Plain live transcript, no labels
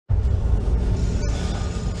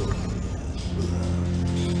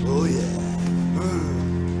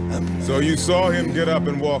So you saw him get up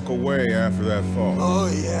and walk away after that fall?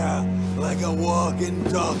 Oh yeah, like a walking,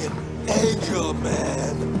 talking angel,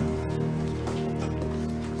 man.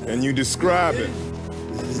 Can you describe it?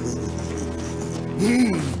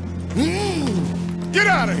 Get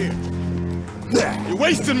out of here! You're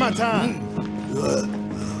wasting my time!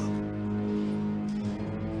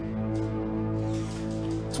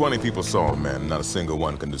 20 people saw him, man. Not a single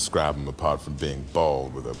one can describe him apart from being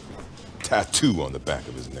bald with a tattoo on the back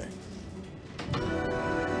of his neck.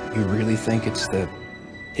 You really think it's the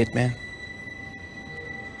Hitman?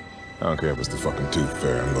 I don't care if it's the fucking Tooth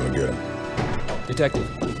Fairy. I'm gonna get him. Detective,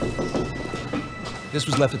 this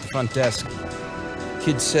was left at the front desk.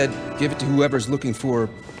 Kid said, give it to whoever's looking for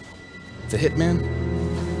the Hitman.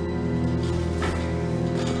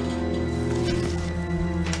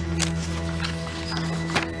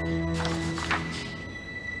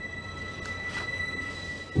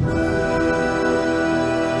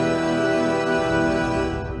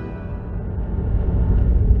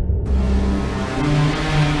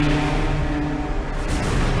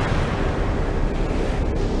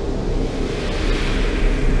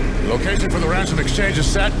 Location for the ransom exchange is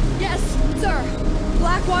set? Yes, sir.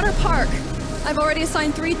 Blackwater Park. I've already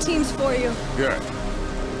assigned 3 teams for you. Good.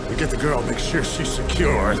 We get the girl, make sure she's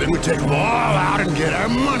secure, then we take them all out and get our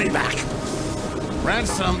money back.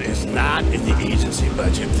 Ransom is not in the agency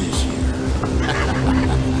budget this year.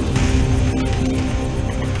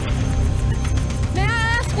 May I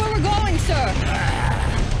ask where we're going, sir?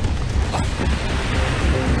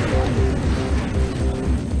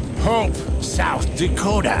 Hope, South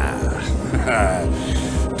Dakota.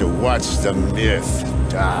 To watch the myth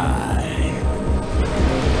die.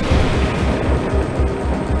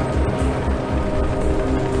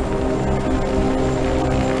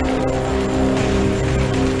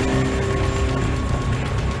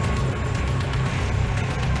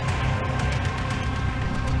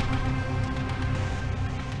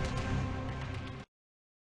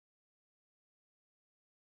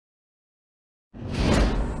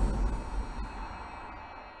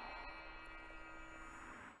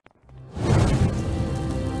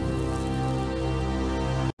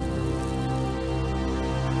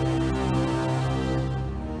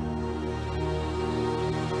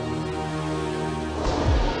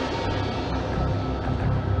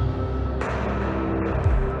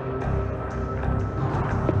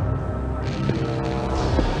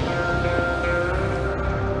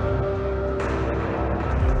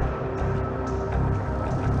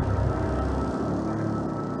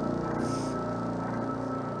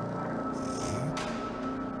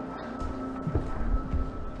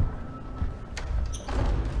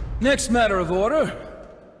 Next matter of order.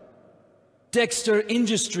 Dexter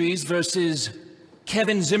Industries versus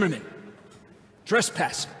Kevin Zimmerman.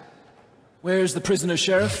 Trespass. Where's the prisoner,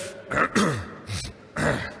 Sheriff?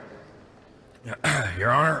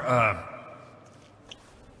 Your Honor,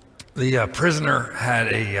 the prisoner had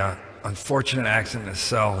a unfortunate accident in his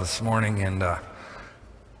cell this morning, and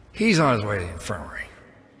he's on his way to the infirmary.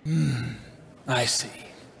 I see.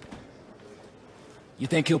 You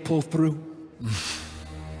think he'll pull through?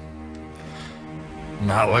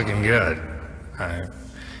 Not looking good.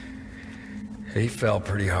 He fell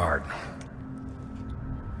pretty hard.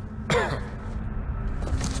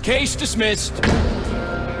 Case dismissed.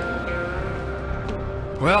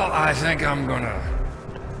 Well, I think I'm gonna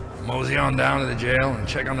mosey on down to the jail and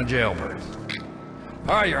check on the jailbirds.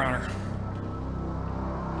 All right, Your Honor.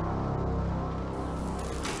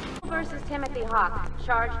 Versus Timothy Hawk,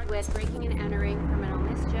 charged with breaking and entering, criminal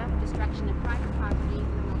mischief, destruction of private property,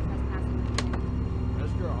 criminal trespassing.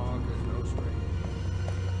 Mr. Hawk is no stranger.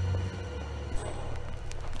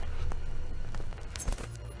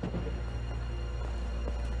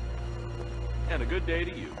 And a good day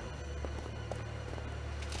to you.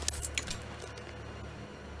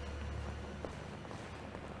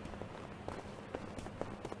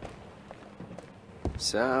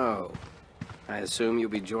 So, I assume you'll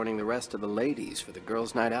be joining the rest of the ladies for the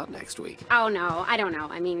girls' night out next week. Oh no, I don't know.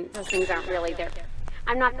 I mean, those things aren't really there.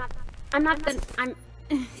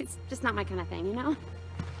 It's just not my kind of thing, you know?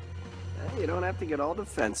 You don't have to get all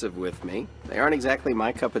defensive with me. They aren't exactly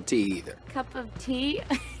my cup of tea either. Cup of tea?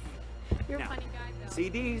 You're a funny guy, though.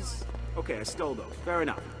 CDs? Okay, I stole those. Fair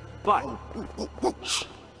enough. But... Shh.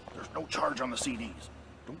 There's no charge on the CDs.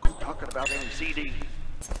 Don't go talking about any CDs.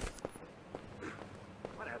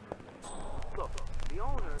 Whatever. Look, the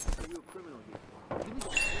owner said you a criminal here. You need to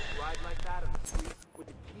ride like that on the street with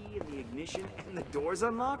the key in the ignition and the doors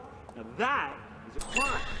unlocked? Now that is a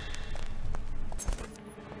crime.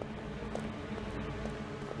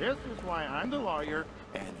 This is why I'm the lawyer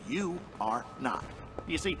and you are not.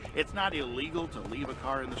 You see, it's not illegal to leave a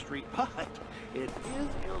car in the street, but it is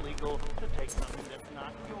illegal to take something that's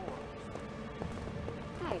not yours.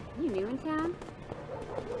 Hey, you new in town?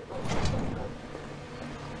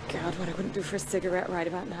 God, what I wouldn't do for a cigarette right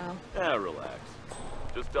about now. Relax.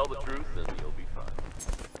 Just tell the truth and you'll be fine.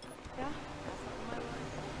 Yeah.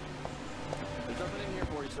 There's nothing in here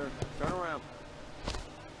for you, sir. Turn around.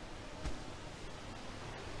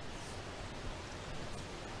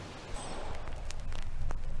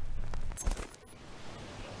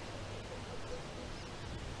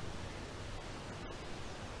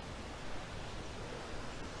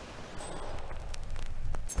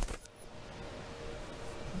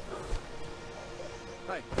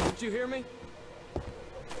 Hey, didn't you hear me?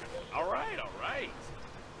 All right, all right.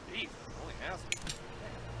 Jeez, only asking.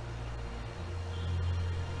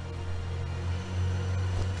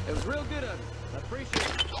 It was real good of you. I appreciate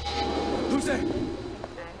it. Who's there?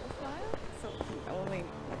 Anglophile? So he only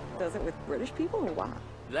does it with British people, or what?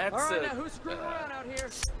 That's All right, now who's screwing around out here?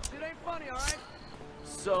 It ain't funny, all right?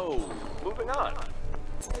 So, moving on.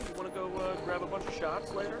 Hey, you want to go grab a bunch of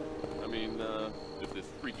shots later? I mean, if this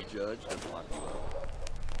freaky judge doesn't lock you up.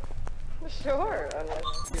 Sure,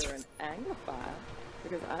 unless you're an Anglophile,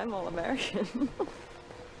 because I'm all American.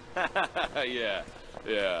 yeah.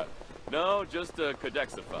 No, just a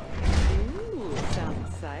Codexified. Ooh, sounds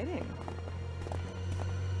exciting.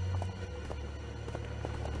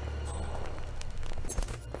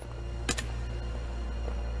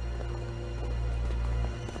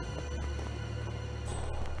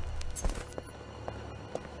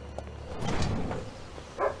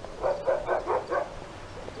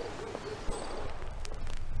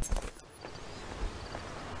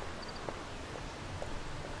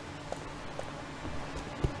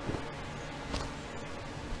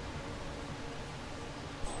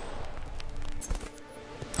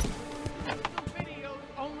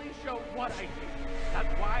 What I did.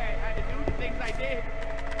 That's why I had to do the things I did.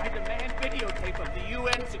 I demand videotape of the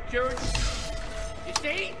UN security. You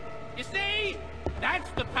see? You see? That's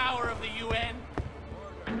the power of the UN.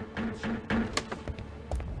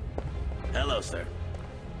 Hello, sir.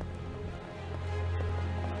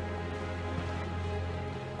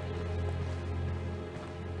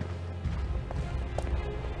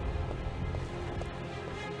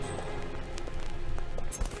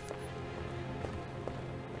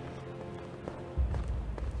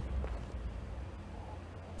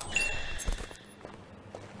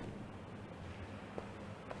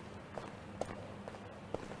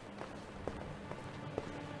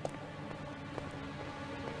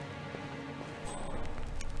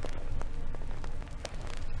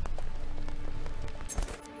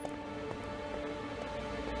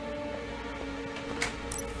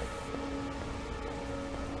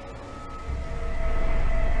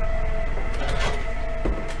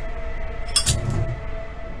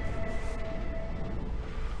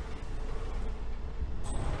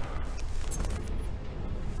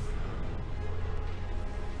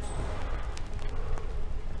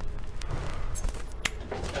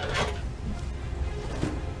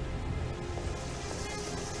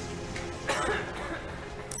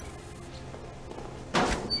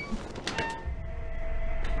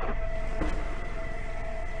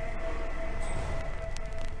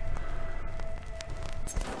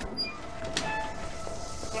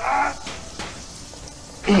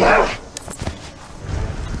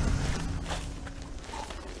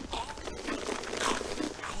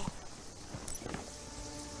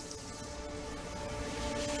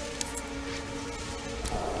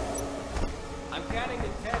 I'm counting to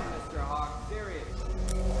 10, Mr. Hawk. Serious.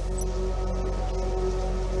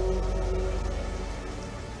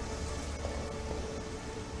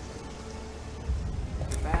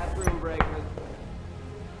 Bathroom break, Mr.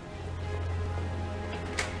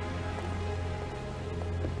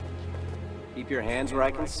 Keep your hands where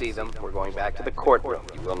I can see them. We're going back to the courtroom.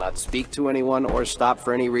 You will not speak to anyone or stop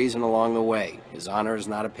for any reason along the way. His Honor is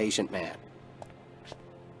not a patient man.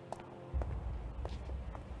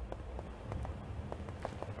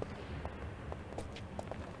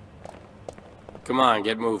 Come on,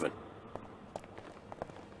 get moving.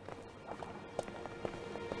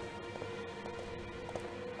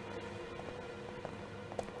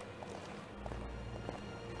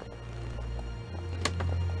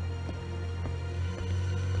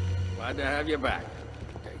 Glad to have you back.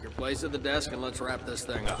 Take your place at the desk and let's wrap this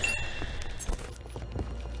thing up.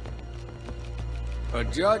 A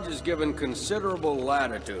judge is given considerable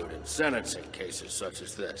latitude in sentencing cases such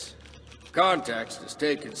as this. Context is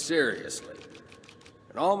taken seriously.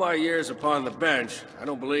 In all my years upon the bench, I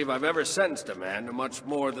don't believe I've ever sentenced a man to much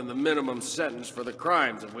more than the minimum sentence for the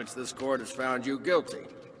crimes of which this court has found you guilty.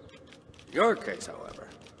 In your case, however,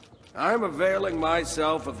 I'm availing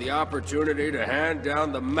myself of the opportunity to hand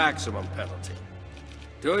down the maximum penalty.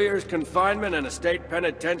 2 years confinement in a state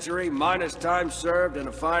penitentiary, minus time served and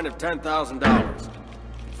a fine of $10,000.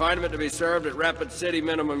 Confinement to be served at Rapid City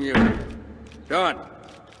minimum unit. Done.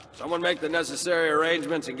 Someone make the necessary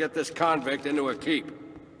arrangements and get this convict into a keep.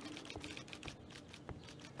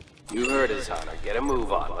 You heard His Honor. Get a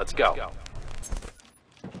move on. Let's go.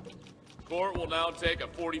 Court will now take a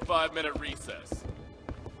 45-minute recess.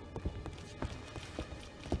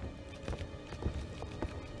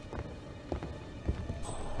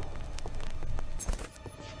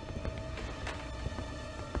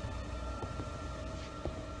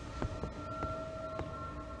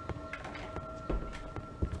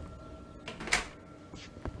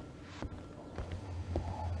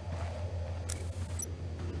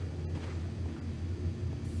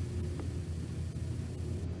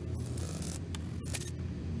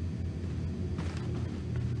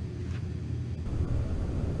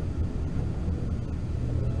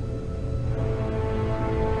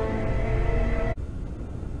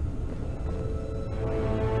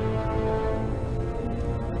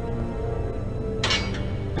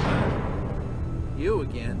 You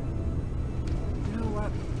again? You know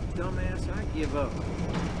what, dumbass? I give up.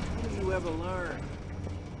 How do you ever learn?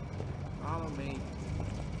 Follow me.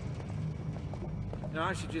 No,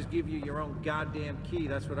 I should just give you your own goddamn key.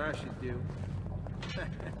 That's what I should do.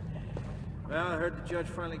 Well, I heard the judge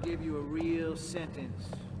finally gave you a real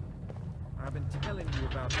sentence. I've been telling you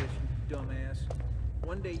about this, you dumbass.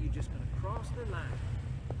 One day you're just gonna cross the line.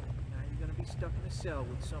 Now you're gonna be stuck in a cell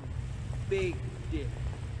with some big dick.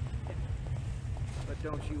 But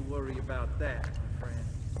don't you worry about that, my friend.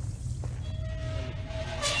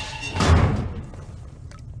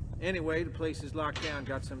 Anyway, the place is locked down,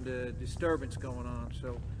 got some disturbance going on,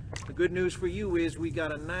 so the good news for you is we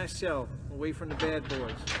got a nice cell away from the bad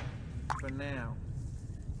boys. For now.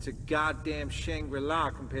 It's a goddamn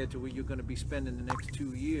Shangri-La compared to where you're gonna be spending the next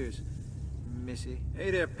 2 years, Missy.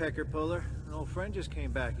 Hey there, Pecker Puller. An old friend just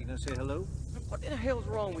came back. You gonna say hello? What the hell's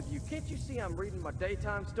wrong with you? Can't you see I'm reading my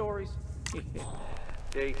daytime stories?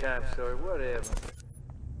 Daytime story, whatever.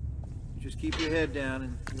 Just keep your head down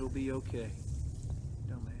and you'll be okay.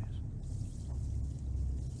 Dumbass.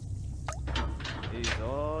 He's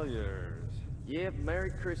all yours. Yep,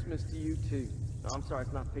 Merry Christmas to you too. No, I'm sorry,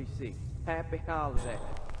 it's not PC. Happy holiday.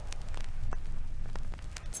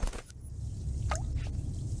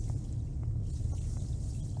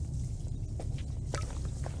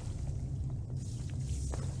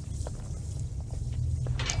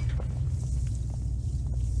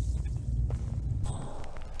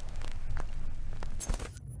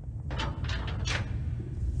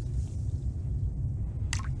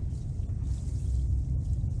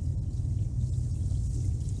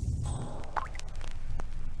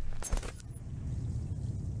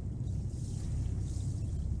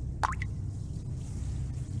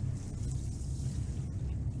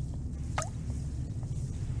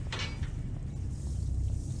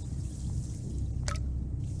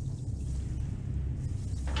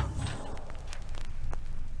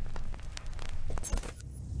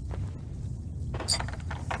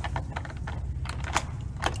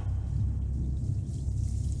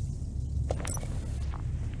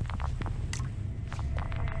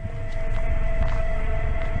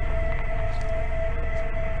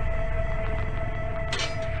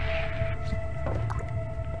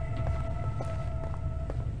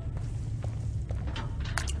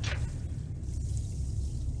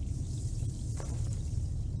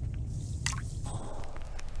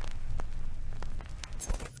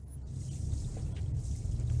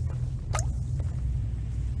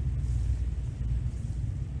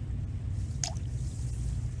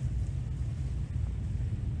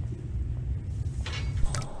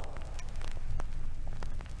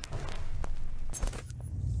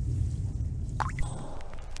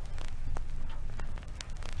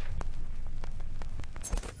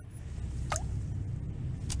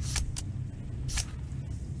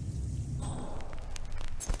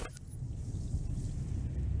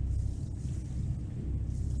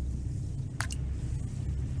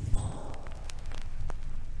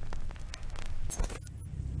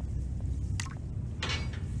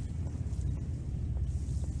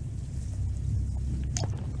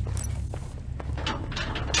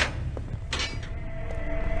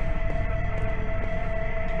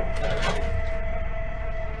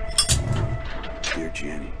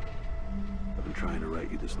 Jenny, I've been trying to write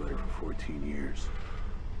you this letter for 14 years.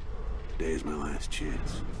 Today is my last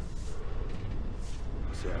chance.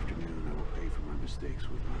 This afternoon, I will pay for my mistakes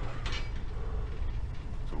with my life.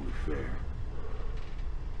 It's only fair.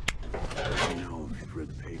 Let me know if you've read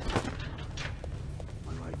the papers.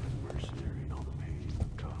 My life as a mercenary and all the pain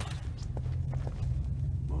it caused.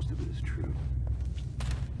 Most of it is true.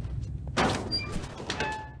 I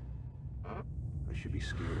should be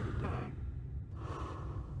scared of dying.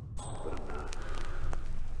 But I'm not.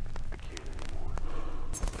 I can't anymore.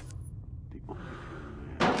 The only feeling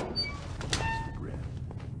I have is regret.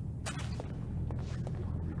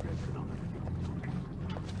 Regret that I'll never get to know you.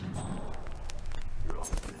 You're all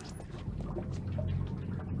that matters.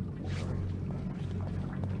 Sorry if you understood.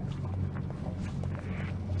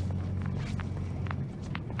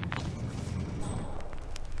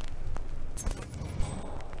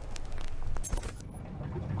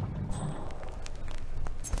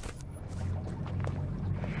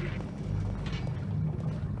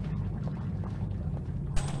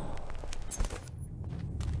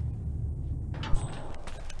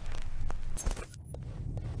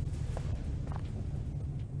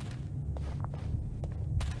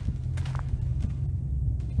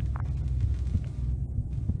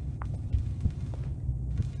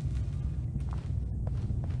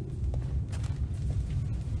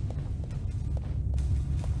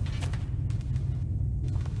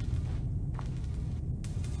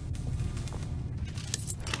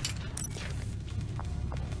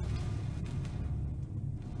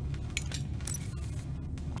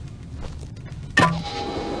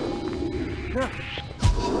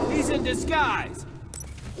 He's in disguise!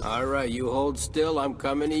 All right, you hold still. I'm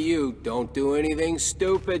coming to you. Don't do anything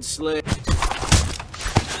stupid, Slick.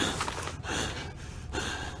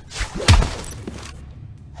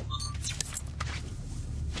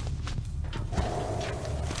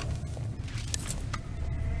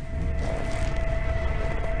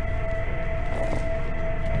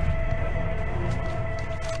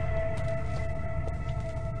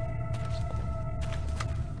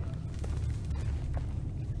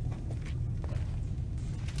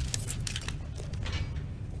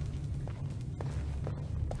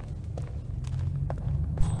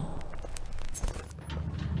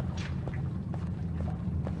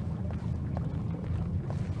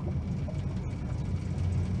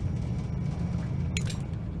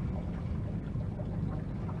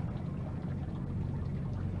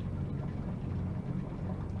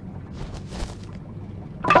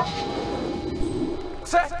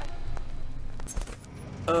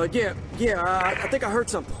 I think I heard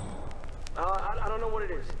something. I don't know what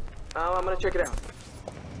it is. I'm gonna check it out.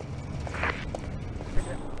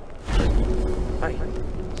 Hey,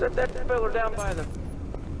 set that fella down by the...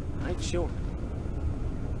 I ain't sure.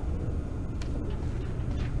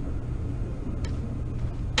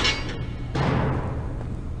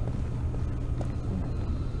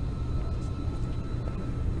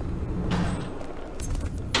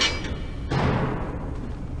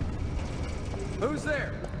 Who's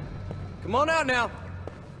there? Come on out now.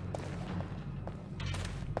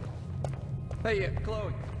 Hey,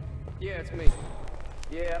 Chloe. Yeah, it's me.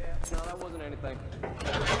 Yeah, no, that wasn't anything.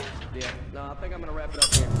 Yeah, no, I think I'm gonna wrap it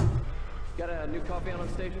up here. Got a new coffee on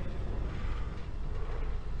station?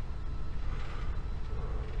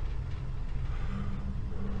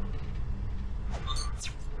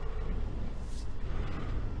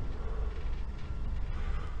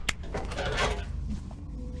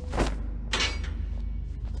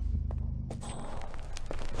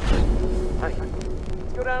 Hey,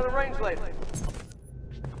 let's go down to the range later.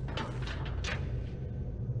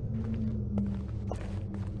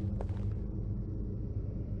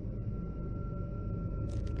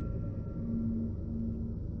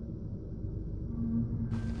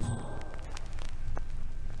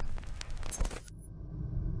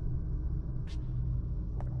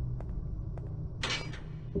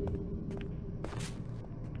 you